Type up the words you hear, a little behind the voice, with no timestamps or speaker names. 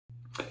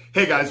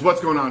Hey guys,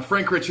 what's going on?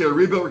 Frank Rich here,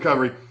 Rebuild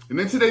Recovery. And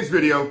in today's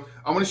video,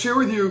 I want to share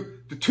with you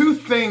the two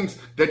things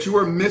that you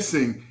are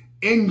missing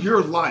in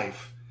your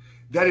life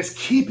that is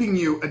keeping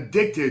you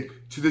addicted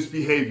to this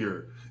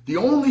behavior. The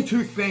only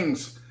two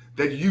things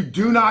that you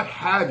do not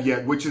have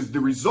yet, which is the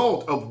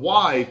result of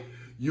why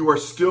you are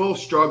still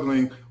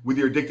struggling with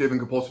your addictive and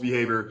compulsive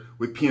behavior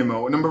with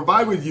PMO. And I'm going to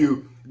provide with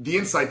you the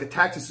insight, the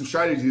tactics and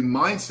strategies and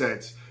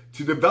mindsets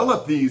to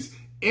develop these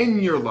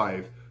in your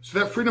life, so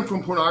that freedom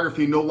from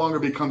pornography no longer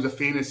becomes a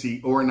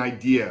fantasy or an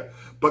idea,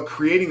 but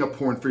creating a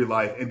porn-free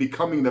life and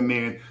becoming the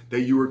man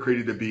that you were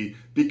created to be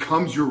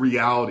becomes your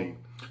reality.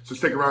 So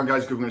stick around,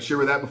 guys, because we're going to share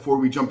with that. Before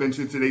we jump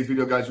into today's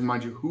video, guys,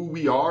 remind you who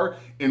we are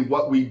and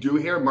what we do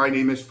here. My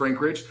name is Frank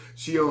Rich,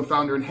 CEO and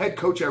founder and head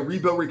coach at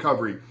Rebuild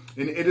Recovery.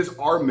 And it is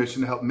our mission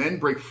to help men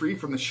break free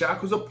from the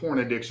shackles of porn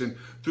addiction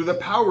through the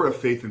power of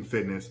faith and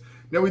fitness.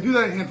 Now, we do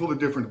that a handful of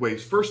different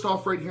ways. First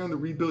off, right here on the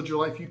Rebuild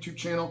Your Life YouTube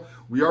channel,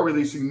 we are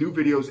releasing new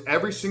videos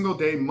every single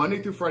day,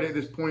 Monday through Friday at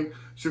this point.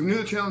 So if you're new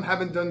to the channel and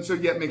haven't done so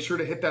yet, make sure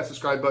to hit that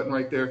subscribe button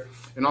right there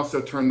and also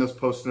turn those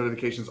post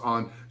notifications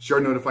on so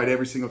you're notified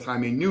every single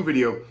time a new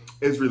video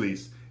is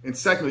released. And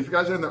secondly, if you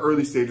guys are in the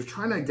early stage of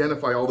trying to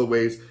identify all the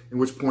ways in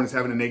which porn is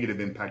having a negative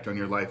impact on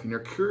your life and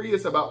you're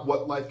curious about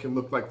what life can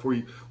look like for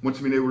you once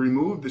you've been able to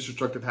remove this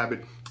destructive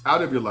habit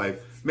out of your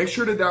life, make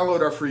sure to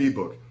download our free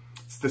ebook.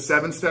 It's the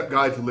 7-step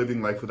guide to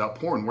living life without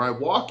porn, where I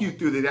walk you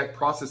through the exact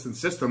process and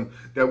system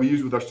that we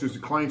use with our students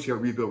and clients here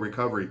at Rebuild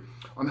Recovery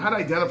on how to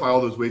identify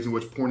all those ways in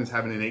which porn is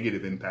having a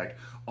negative impact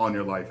on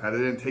your life, how to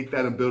then take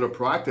that and build a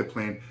proactive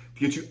plan to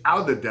get you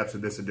out of the depths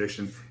of this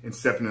addiction and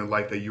step into the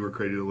life that you were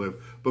created to live.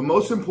 But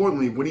most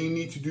importantly, what do you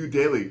need to do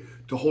daily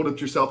to hold up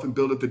yourself and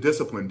build up the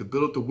discipline, to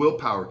build up the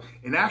willpower,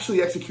 and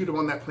actually execute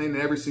on that plan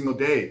every single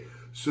day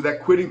so that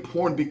quitting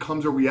porn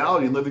becomes a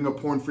reality and living a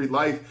porn-free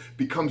life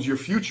becomes your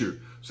future.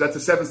 So that's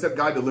a 7-step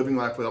guide to living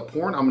life without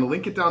porn. I'm going to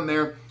link it down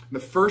there in the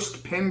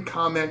first pinned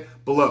comment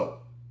below.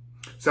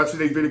 So that's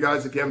today's video,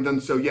 guys. If you haven't done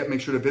so yet,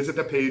 make sure to visit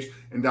the page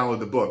and download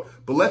the book.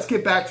 But let's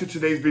get back to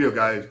today's video,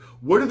 guys.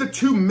 What are the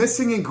two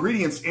missing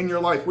ingredients in your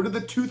life? What are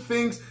the two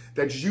things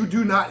that you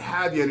do not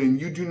have yet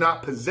and you do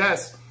not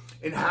possess?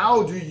 And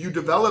how do you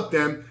develop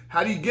them?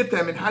 How do you get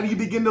them? And how do you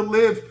begin to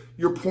live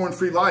your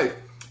porn-free life?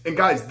 And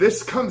guys,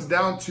 this comes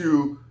down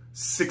to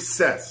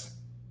success.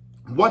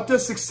 What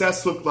does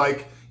success look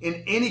like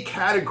in any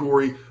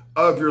category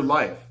of your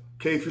life?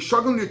 Okay, if you're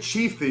struggling to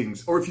achieve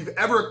things, or if you've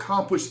ever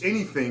accomplished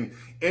anything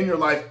in your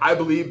life, I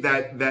believe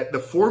that the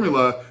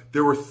formula,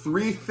 there were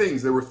three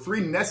things, there were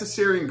three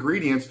necessary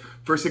ingredients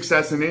for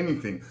success in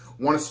anything.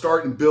 Want to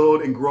start and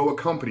build and grow a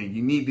company,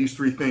 you need these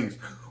three things.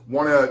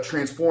 Want to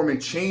transform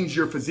and change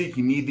your physique,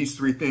 you need these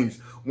three things.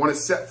 Want to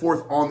set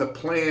forth on the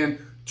plan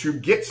to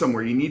get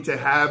somewhere, you need to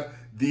have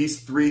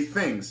these three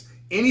things.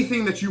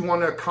 Anything that you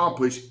want to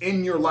accomplish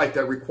in your life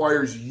that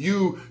requires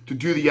you to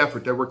do the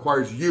effort, that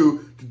requires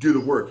you to do the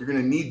work, you're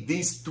going to need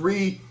these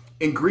three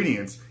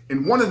ingredients.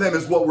 And one of them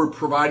is what we're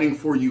providing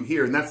for you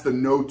here, and that's the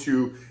no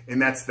to,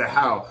 and that's the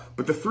how.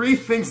 But the three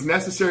things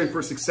necessary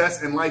for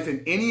success in life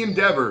in any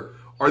endeavor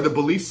are the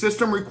belief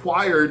system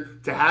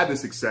required to have the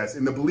success.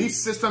 And the belief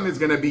system is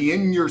going to be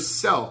in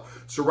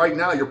yourself. So right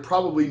now, you're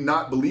probably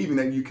not believing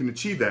that you can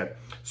achieve that.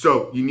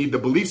 So you need the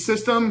belief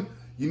system,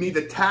 you need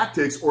the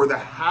tactics or the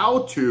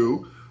how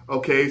to,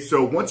 okay?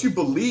 So once you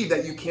believe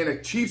that you can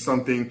achieve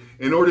something,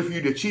 in order for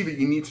you to achieve it,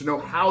 you need to know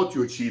how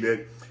to achieve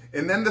it.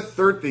 And then the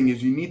third thing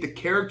is you need the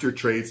character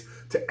traits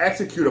to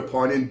execute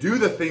upon and do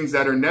the things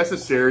that are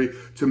necessary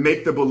to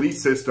make the belief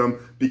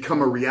system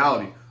become a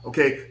reality.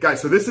 Okay,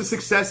 guys, so this is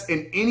success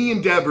in any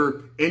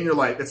endeavor in your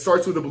life. It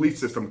starts with a belief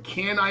system.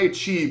 Can I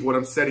achieve what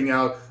I'm setting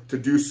out to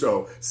do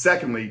so?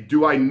 Secondly,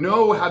 do I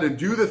know how to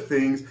do the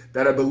things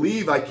that I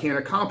believe I can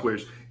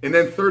accomplish? And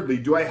then thirdly,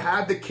 do I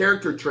have the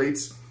character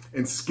traits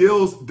and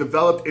skills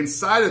developed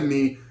inside of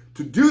me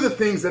to do the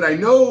things that I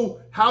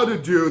know how to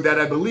do that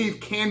I believe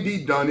can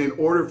be done in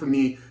order for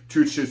me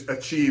to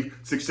achieve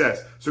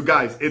success? So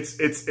guys,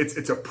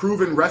 it's a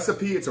proven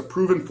recipe, it's a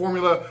proven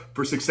formula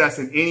for success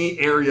in any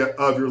area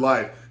of your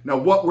life. Now,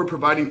 what we're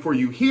providing for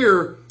you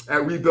here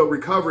at Rebuild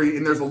Recovery,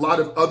 and there's a lot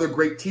of other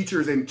great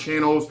teachers and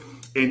channels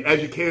and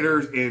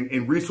educators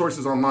and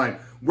resources online,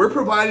 we're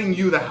providing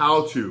you the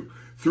how-to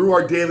through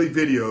our daily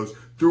videos,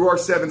 through our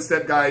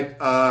 7-step guide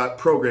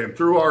program,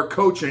 through our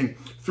coaching,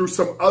 through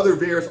some other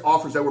various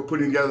offers that we're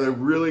putting together that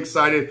we're really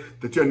excited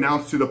to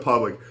announce to the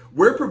public.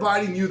 We're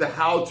providing you the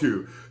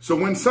how-to. So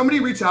when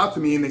somebody reaches out to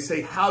me and they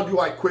say, how do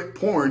I quit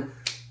porn?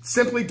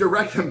 Simply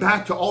direct them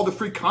back to all the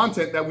free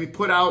content that we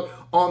put out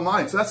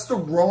online. So that's the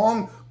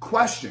wrong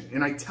question.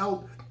 And I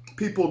tell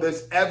people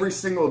this every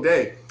single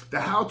day.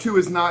 The how-to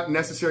is not a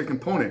necessary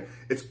component.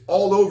 It's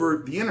all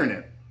over the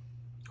internet.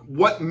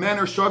 What men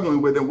are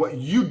struggling with and what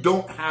you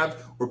don't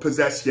have or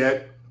possess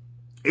yet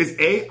is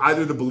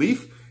either the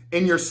belief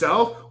in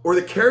yourself or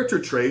the character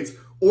traits,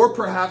 or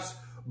perhaps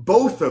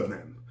both of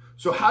them.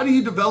 So how do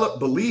you develop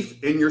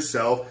belief in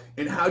yourself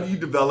and how do you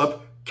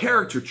develop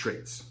character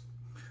traits?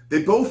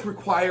 They both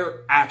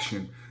require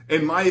action.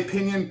 In my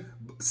opinion,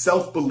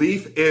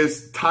 Self-belief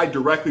is tied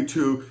directly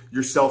to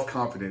your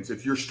self-confidence.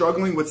 If you're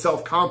struggling with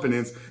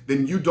self-confidence,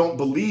 then you don't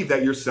believe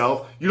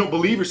yourself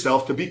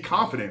to be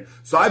confident.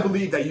 So I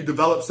believe that you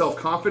develop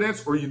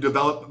self-confidence, or you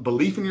develop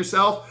belief in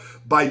yourself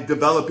by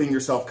developing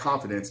your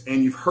self-confidence.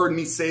 And you've heard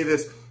me say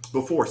this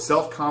before.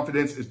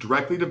 Self-confidence is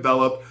directly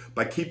developed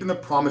by keeping the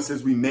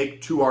promises we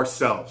make to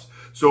ourselves.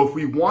 So if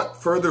we want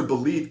further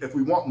belief, if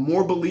we want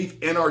more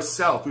belief in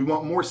ourselves, we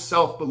want more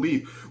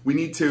self-belief, we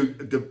need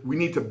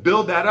to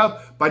build that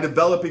up by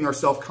developing our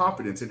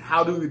self-confidence. And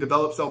how do we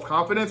develop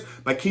self-confidence?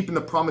 By keeping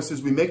the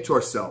promises we make to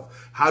ourselves.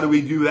 How do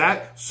we do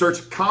that?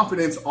 Search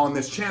confidence on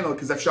this channel,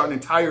 because I've shot an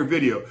entire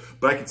video.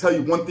 But I can tell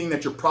you one thing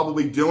that you're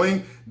probably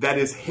doing that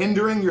is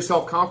hindering your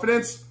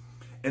self-confidence,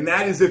 and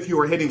that is if you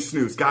are hitting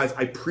snooze. Guys,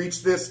 I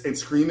preach this and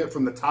scream it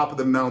from the top of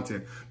the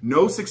mountain.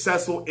 No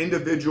successful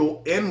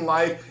individual in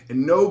life,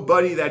 and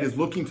nobody that is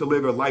looking to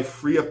live a life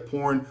free of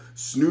porn,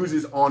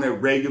 snoozes on a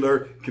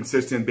regular,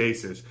 consistent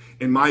basis.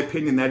 In my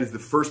opinion, that is the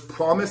first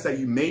promise that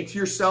you made to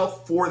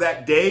yourself for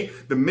that day,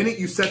 the minute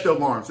you set the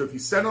alarm. So if you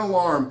set an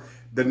alarm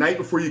the night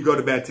before you go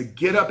to bed to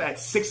get up at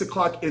 6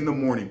 o'clock in the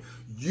morning,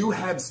 you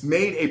have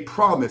made a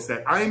promise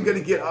that I am going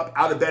to get up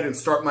out of bed and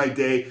start my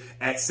day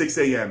at 6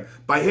 a.m.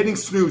 By hitting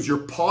snooze, you're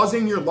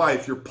pausing your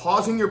life. You're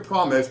pausing your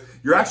promise.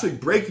 You're actually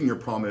breaking your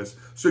promise.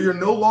 So you're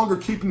no longer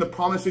keeping the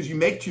promises you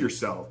make to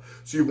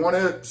yourself. So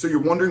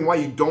you're wondering why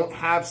you don't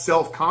have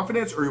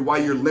self-confidence, or why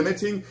you're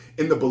limiting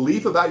in the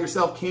belief about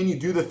yourself. Can you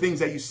do the things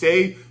that you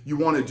say you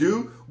want to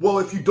do? Well,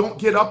 if you don't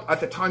get up at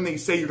the time that you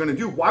say you're going to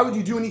do, why would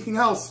you do anything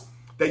else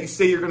that you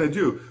say you're going to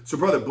do? So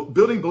brother,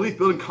 building belief,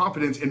 building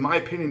confidence, in my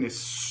opinion, is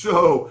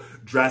so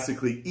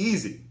drastically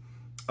easy.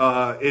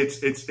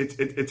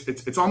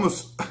 It's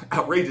almost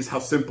outrageous how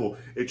simple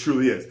it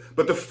truly is.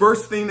 But the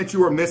first thing that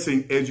you are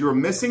missing is you're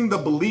missing the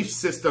belief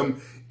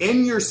system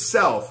in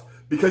yourself,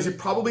 because you've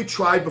probably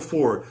tried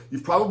before.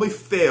 You've probably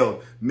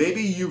failed.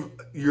 Maybe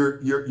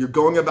you're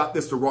going about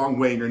this the wrong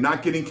way, and you're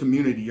not getting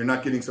community. You're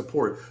not getting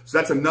support. So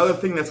that's another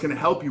thing that's going to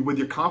help you with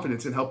your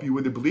confidence and help you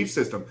with your belief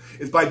system,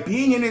 is by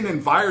being in an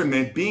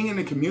environment, being in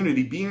a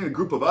community, being in a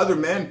group of other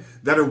men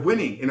that are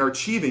winning and are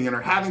achieving and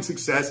are having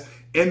success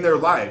in their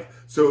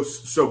life.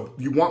 So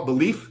you want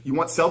belief, you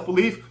want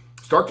self-belief.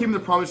 Start keeping the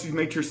promises you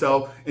make to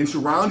yourself, and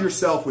surround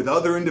yourself with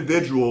other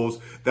individuals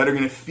that are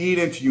going to feed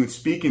into you and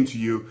speak into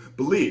you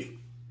belief.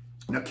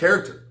 Now,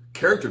 character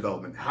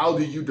development. How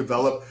do you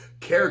develop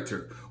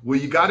character? Well,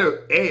 you got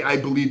to, I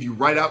believe you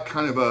write out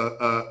kind of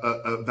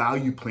a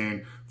value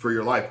plan for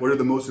your life. What are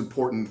the most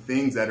important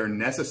things that are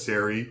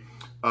necessary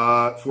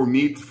for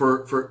me,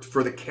 for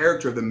the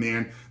character of the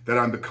man that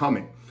I'm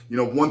becoming? You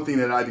know, one thing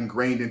that I've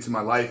ingrained into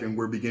my life, and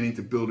we're beginning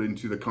to build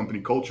into the company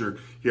culture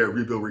here at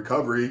Rebuild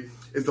Recovery,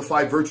 is the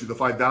 5 virtues, the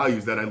 5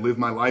 values that I live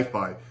my life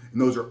by.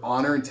 And those are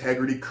honor,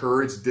 integrity,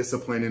 courage,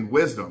 discipline, and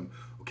wisdom.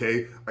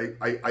 Okay,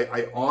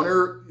 I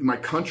honor my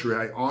country.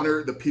 I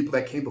honor the people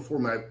that came before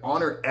me. I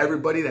honor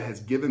everybody that has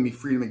given me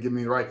freedom and given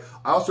me the right.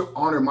 I also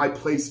honor my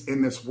place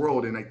in this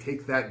world, and I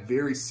take that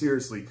very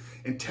seriously.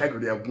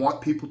 Integrity. I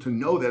want people to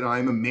know that I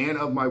am a man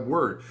of my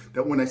word,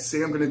 that when I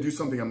say I'm going to do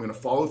something, I'm going to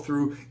follow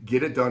through,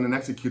 get it done, and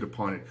execute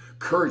upon it.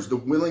 Courage, the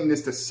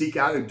willingness to seek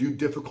out and do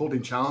difficult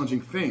and challenging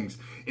things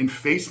and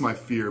face my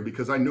fear,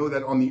 because I know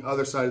that on the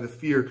other side of the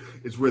fear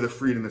is where the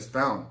freedom is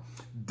found.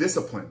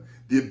 Discipline.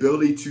 The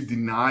ability to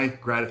deny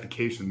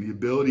gratification, the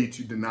ability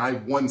to deny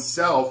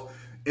oneself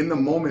in the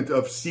moment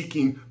of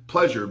seeking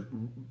pleasure,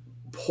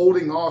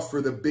 holding off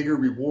for the bigger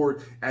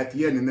reward at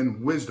the end. And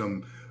then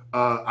wisdom.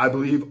 I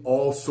believe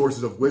all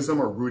sources of wisdom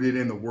are rooted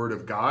in the Word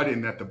of God,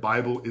 and that the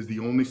Bible is the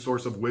only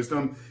source of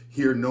wisdom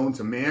here known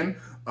to man.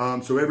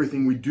 So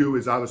everything we do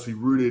is obviously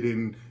rooted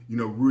in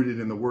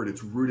the Word.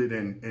 It's rooted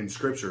in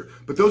Scripture.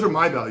 But those are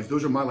my values.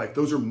 Those are my life.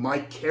 Those are my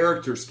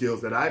character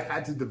skills that I've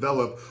had to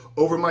develop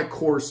over my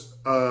course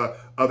of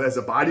as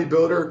a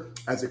bodybuilder,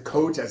 as a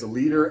coach, as a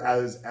leader,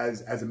 as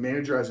a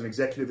manager, as an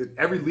executive, in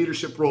every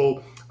leadership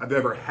role I've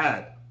ever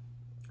had.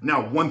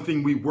 Now, one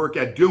thing we work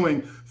at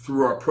doing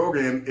through our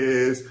program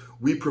is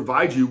we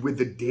provide you with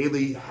the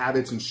daily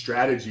habits and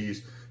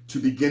strategies to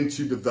begin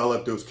to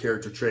develop those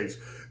character traits.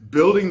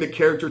 Building the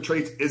character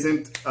traits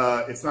isn't,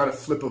 it's not a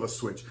flip of a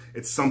switch.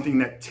 It's something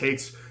that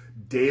takes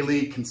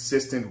daily,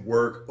 consistent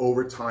work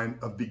over time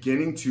of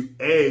beginning to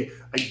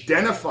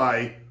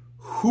identify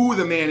who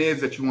the man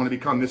is that you want to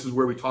become. This is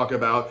where we talk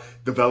about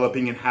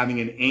developing and having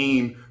an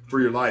aim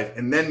for your life,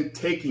 and then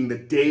taking the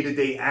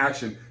day-to-day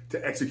action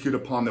to execute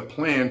upon the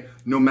plan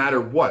no matter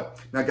what.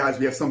 Now, guys,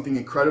 we have something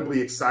incredibly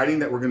exciting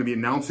that we're going to be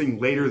announcing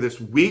later this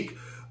week.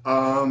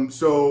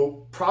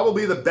 So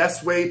probably the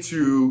best way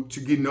to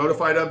get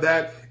notified of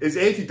that is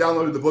if you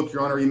downloaded the book,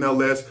 you're on our email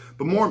list.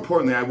 But more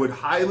importantly, I would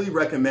highly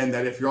recommend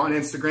that if you're on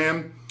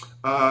Instagram,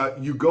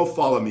 you go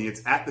follow me.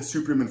 It's at the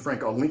Superhuman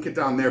Frank. I'll link it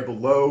down there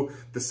below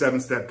the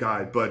 7-step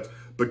guide. But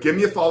give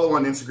me a follow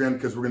on Instagram,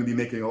 because we're going to be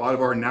making a lot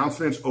of our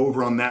announcements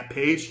over on that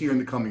page here in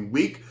the coming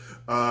week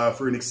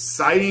for an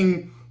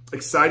exciting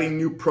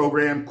new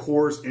program,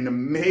 course, and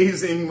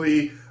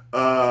amazingly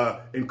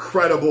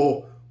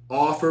incredible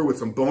offer with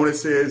some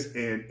bonuses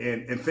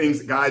and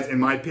things, guys. In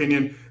my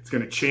opinion, it's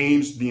going to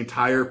change the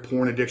entire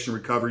porn addiction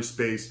recovery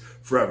space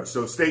forever.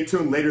 So stay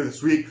tuned later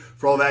this week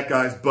for all that,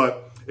 guys.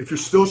 But if you're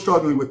still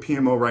struggling with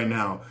PMO right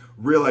now,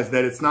 realize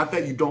that it's not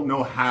that you don't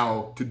know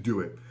how to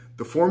do it.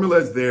 The formula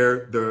is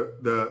there,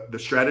 the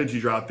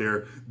strategies are out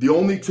there. The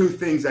only two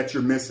things that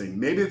you're missing,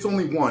 maybe it's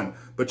only one,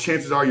 but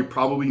chances are you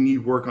probably need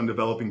work on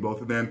developing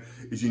both of them,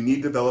 is you need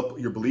to develop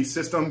your belief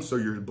system, so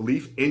your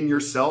belief in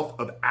yourself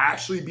of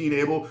actually being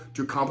able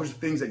to accomplish the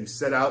things that you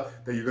set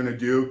out that you're gonna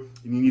do,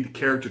 and you need the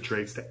character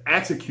traits to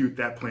execute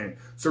that plan.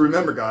 So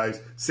remember,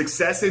 guys,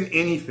 success in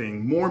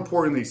anything, more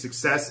importantly,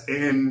 success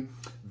in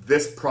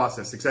this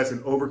process, success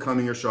in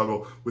overcoming your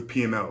struggle with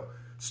PMO,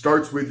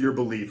 starts with your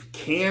belief.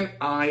 Can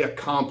I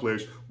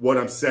accomplish what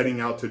I'm setting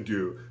out to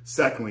do?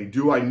 Secondly,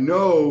 do I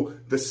know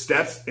the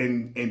steps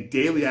and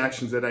daily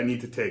actions that I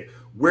need to take?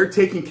 We're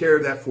taking care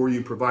of that for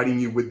you, providing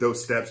you with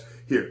those steps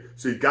here.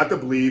 So you've got the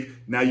belief.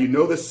 Now you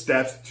know the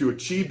steps to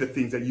achieve the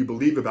things that you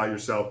believe about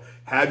yourself.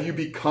 Have you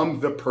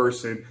become the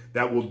person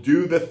that will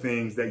do the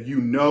things that you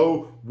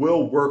know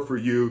will work for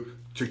you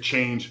to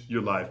change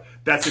your life?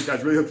 That's it,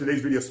 guys. Really hope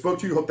today's video spoke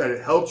to you. Hope that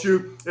it helped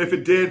you. If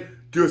it did,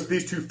 do us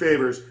these two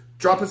favors.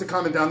 Drop us a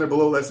comment down there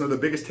below. Let us know the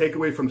biggest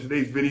takeaway from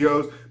today's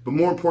videos. But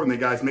more importantly,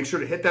 guys, make sure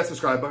to hit that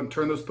subscribe button,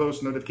 turn those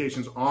post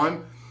notifications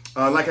on.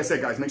 Like I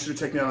said, guys, make sure to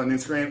check me out on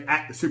Instagram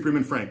at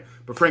 @SuperhumanFrank.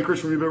 But Frank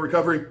Rich from Rebuild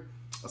Recovery,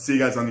 I'll see you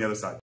guys on the other side.